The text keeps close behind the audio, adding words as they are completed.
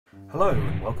Hello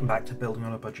and welcome back to Building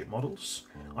on a Budget Models.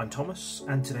 I'm Thomas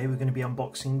and today we're going to be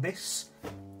unboxing this.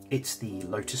 It's the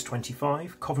Lotus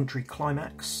 25 Coventry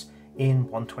Climax in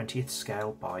 1/20th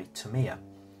scale by Tamiya.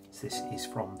 So this is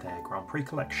from their Grand Prix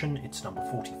collection. It's number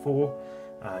 44.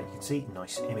 You can see a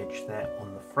nice image there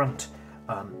on the front.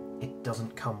 It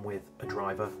doesn't come with a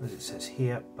driver as it says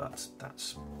here, but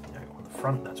that's on the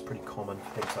front. That's pretty common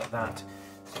for things like that.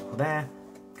 So there,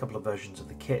 a couple of versions of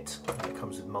the kit. It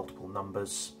comes with multiple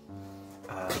numbers.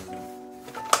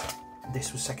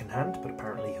 This was second hand, but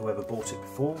apparently whoever bought it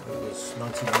before, it was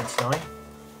 1999.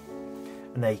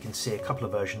 And there you can see a couple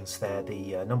of versions there.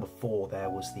 The number 4 there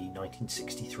was the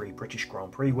 1963 British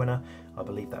Grand Prix winner. I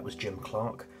believe that was Jim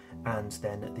Clark. And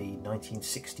then the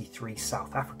 1963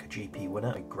 South Africa GP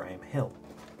winner, Graham Hill.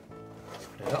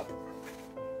 Put it up.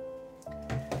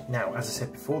 Now, as I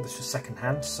said before, this was second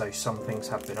hand, so some things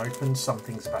have been opened, some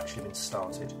things have actually been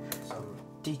started. Some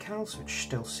decals, which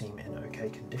still seem in okay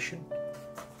condition.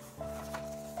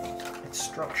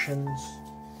 Instructions,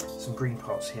 some green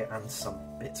parts here and some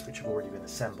bits which have already been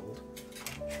assembled.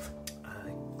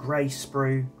 Grey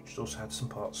sprue, which also had some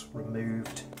parts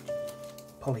removed.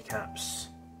 Polycaps.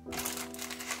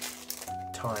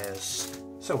 Tyres.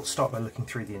 So we'll start by looking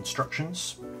through the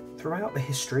instructions. Throughout the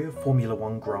history of Formula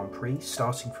One Grand Prix,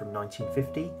 starting from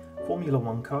 1950, Formula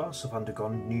One cars have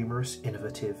undergone numerous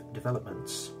innovative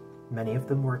developments. Many of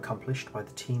them were accomplished by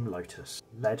the team Lotus,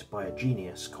 led by a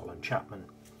genius, Colin Chapman.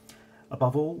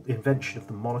 Above all, the invention of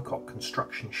the monocoque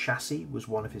construction chassis was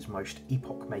one of his most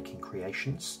epoch-making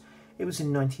creations. It was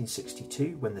in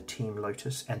 1962 when the team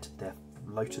Lotus entered their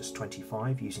Lotus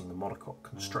 25 using the monocoque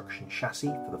construction chassis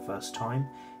for the first time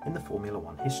in the Formula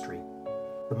One history.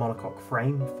 The monocoque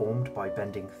frame, formed by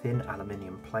bending thin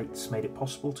aluminium plates, made it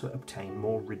possible to obtain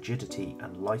more rigidity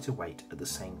and lighter weight at the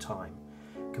same time,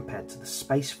 compared to the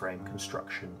space frame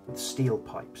construction with steel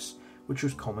pipes, which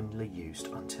was commonly used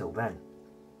until then.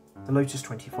 The Lotus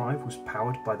 25 was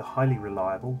powered by the highly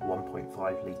reliable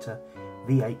 1.5 litre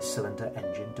V8 cylinder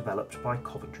engine developed by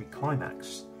Coventry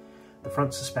Climax. The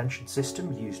front suspension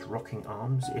system used rocking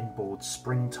arms inboard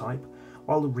spring type,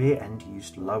 while the rear end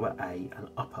used lower A and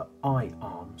upper I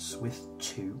arms with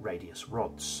 2 radius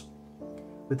rods.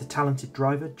 With the talented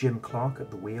driver Jim Clark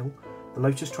at the wheel, the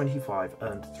Lotus 25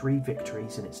 earned 3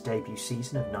 victories in its debut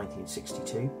season of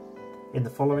 1962. In the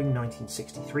following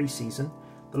 1963 season,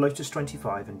 the Lotus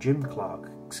 25 and Jim Clark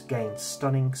gained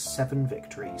stunning 7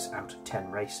 victories out of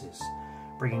 10 races,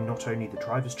 bringing not only the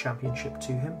Drivers' Championship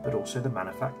to him, but also the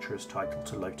manufacturer's title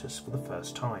to Lotus for the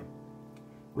first time.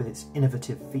 With its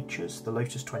innovative features, the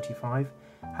Lotus 25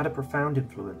 had a profound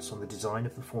influence on the design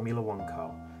of the Formula One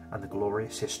car, and the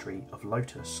glorious history of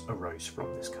Lotus arose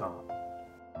from this car.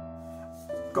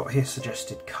 Got here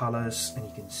suggested colours, and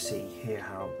you can see here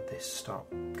how this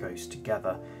goes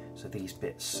together. So these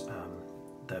bits,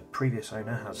 the previous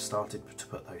owner has started to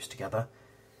put those together.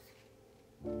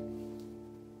 Some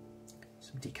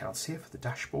decals here for the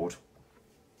dashboard.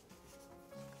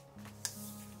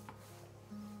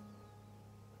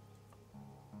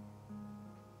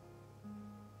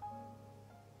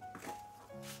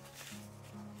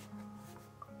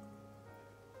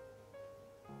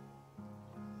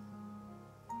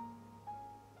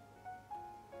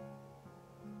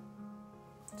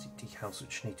 Some decals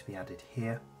which need to be added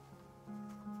here.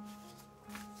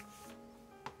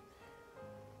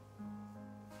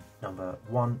 Number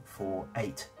 1, 4,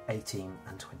 8, 18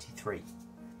 and 23.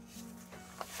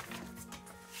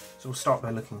 So we'll start by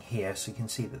looking here. So you can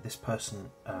see that this person,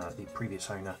 the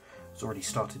previous owner, has already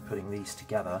started putting these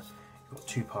together. You've got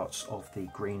 2 parts of the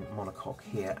green monocoque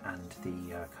here and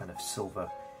the kind of silver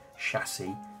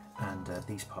chassis, and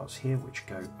these parts here which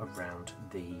go around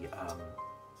the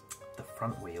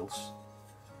front wheels.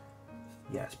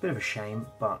 Yeah, it's a bit of a shame,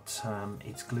 but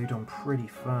it's glued on pretty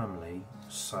firmly,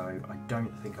 so I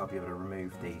don't think I'll be able to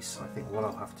remove these. So I think what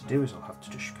I'll have to do is I'll have to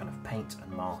just kind of paint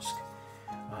and mask.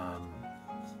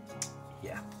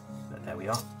 Yeah, but there we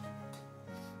are.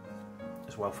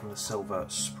 As well, from the silver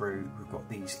sprue, we've got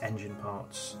these engine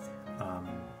parts.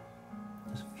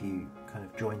 There's a few kind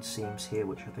of joint seams here,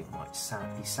 which I think might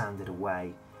be sanded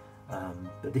away,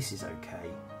 but this is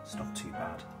okay. It's not too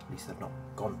bad. At least they've not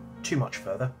gone too much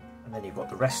further. And then you've got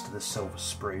the rest of the silver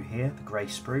sprue here, the grey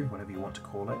sprue, whatever you want to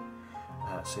call it.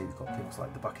 So you've got things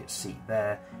like the bucket seat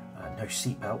there, no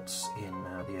seat belts in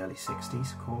the early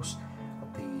 60s, of course.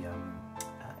 Got the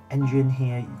engine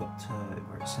here, you've got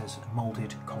where it says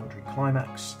moulded Coventry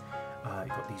Climax. You've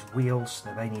got these wheels,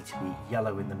 now they need to be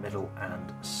yellow in the middle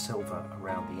and silver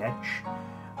around the edge.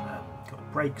 You've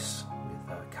got brakes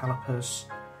with calipers.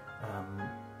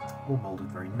 All moulded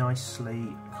very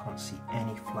nicely. Can't see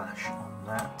any flash on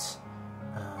that.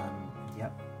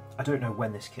 I don't know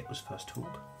when this kit was first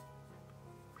tooled.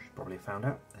 Should probably have found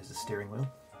out. There's the steering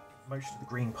wheel. Most of the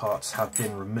green parts have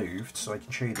been removed, so I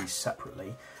can show you these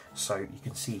separately. So you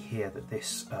can see here that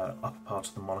this upper part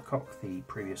of the monocoque, the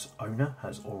previous owner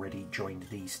has already joined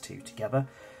these two together.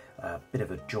 A bit of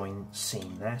a join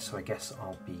seam there, so I guess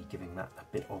I'll be giving that a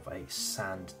bit of a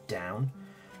sand down.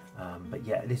 But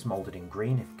yeah, it is moulded in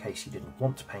green in case you didn't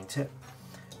want to paint it.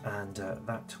 And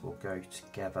that will go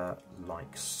together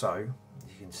like so,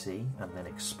 as you can see, and then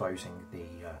exposing the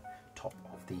top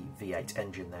of the V8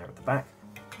 engine there at the back.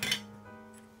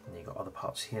 And you've got other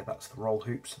parts here, that's the roll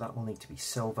hoop, so that will need to be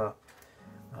silver.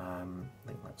 I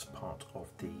think that's part of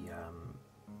the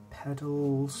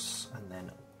pedals, and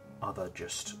then other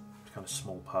just kind of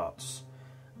small parts.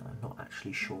 I'm not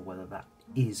actually sure whether that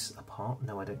is a part.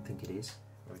 No, I don't think it is.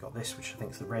 We've got this, which I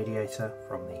think is the radiator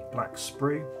from the black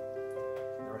sprue.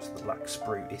 The rest of the black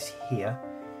sprue is here.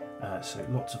 So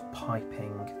lots of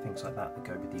piping, things like that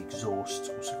go with the exhaust.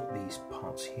 Also got these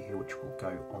parts here which will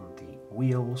go on the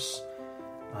wheels.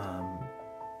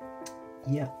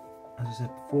 Yeah, as I said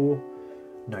before,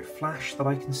 no flash that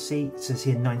I can see. It says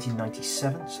here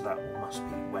 1997, so that must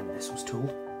be when this was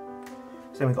tooled.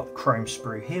 So then we've got the chrome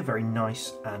sprue here, very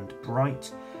nice and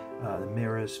bright. The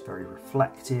mirrors, very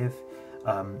reflective.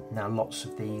 Now lots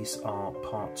of these are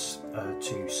parts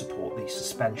to support the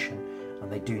suspension,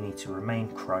 and they do need to remain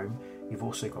chrome. You've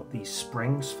also got these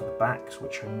springs for the backs,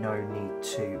 which I know need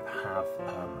to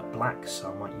have black,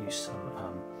 so I might use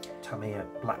some Tamiya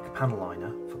black panel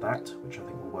liner for that, which I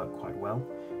think will work quite well.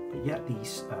 But yeah,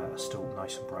 these are still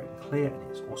nice and bright and clear,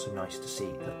 and it's also nice to see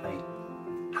that they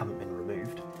haven't been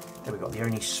removed. Then we've got the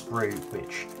only sprue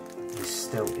which is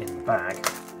still in the bag,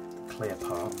 the clear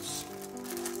parts.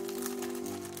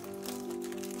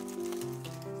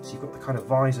 So you've got the kind of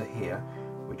visor here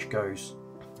which goes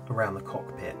around the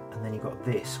cockpit, and then you've got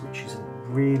this, which is a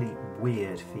really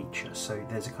weird feature. So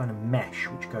there's a kind of mesh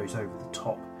which goes over the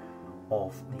top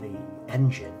of the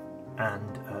engine,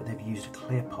 and they've used a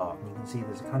clear part, and you can see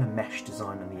there's a kind of mesh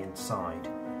design on the inside.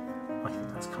 I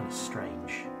think that's kind of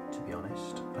strange, to be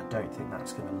honest. I don't think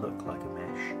that's going to look like a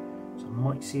mesh, so I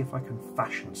might see if I can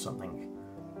fashion something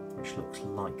which looks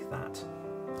like that.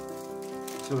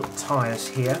 So we've got tyres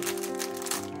here.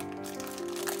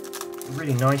 A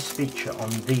really nice feature on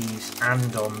these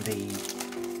and on the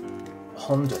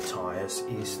Honda tyres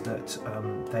is that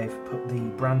they've put the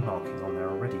brand marking on there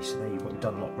already. So there you've got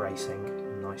Dunlop Racing,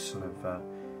 a nice sort of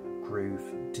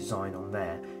groove design on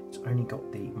there. It's only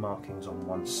got the markings on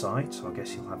one side, so I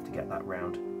guess you'll have to get that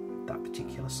round that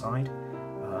particular side.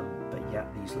 But yeah,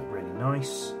 these look really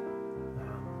nice.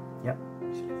 Yep,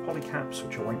 polycaps,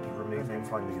 which I won't be removing. And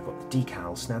finally, we've got the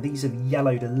decals. Now these have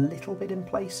yellowed a little bit in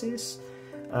places,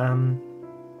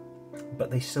 but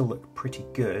they still look pretty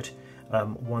good.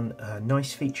 One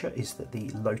nice feature is that the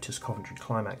Lotus Coventry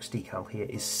Climax decal here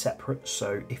is separate,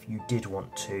 so if you did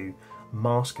want to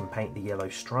mask and paint the yellow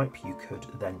stripe, you could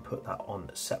then put that on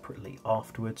separately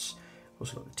afterwards.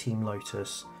 Also got the Team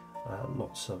Lotus,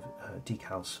 lots of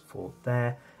decals for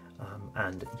there,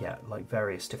 and yeah, like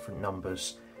various different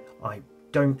numbers.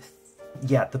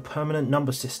 The permanent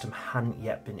number system hadn't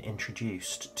yet been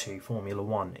introduced to Formula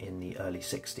One in the early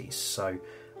 60s, so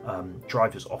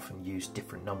drivers often use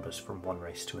different numbers from one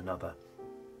race to another.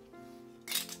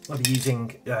 I'll be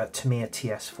using Tamiya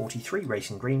TS43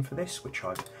 Racing Green for this, which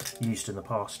I've used in the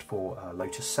past for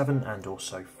Lotus 7 and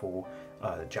also for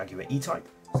Jaguar E-Type.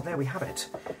 So there we have it.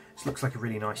 This looks like a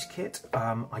really nice kit.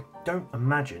 I don't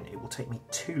imagine it will take me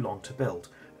too long to build,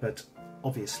 but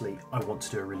obviously I want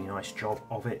to do a really nice job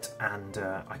of it, and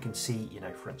I can see, you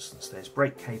know, for instance, there's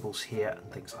brake cables here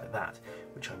and things like that,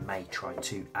 which I may try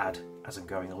to add as I'm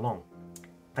going along.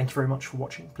 Thank you very much for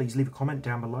watching. Please leave a comment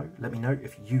down below. Let me know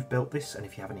if you've built this, and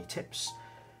if you have any tips.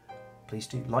 Please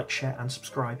do like, share and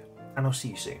subscribe, and I'll see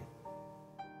you soon.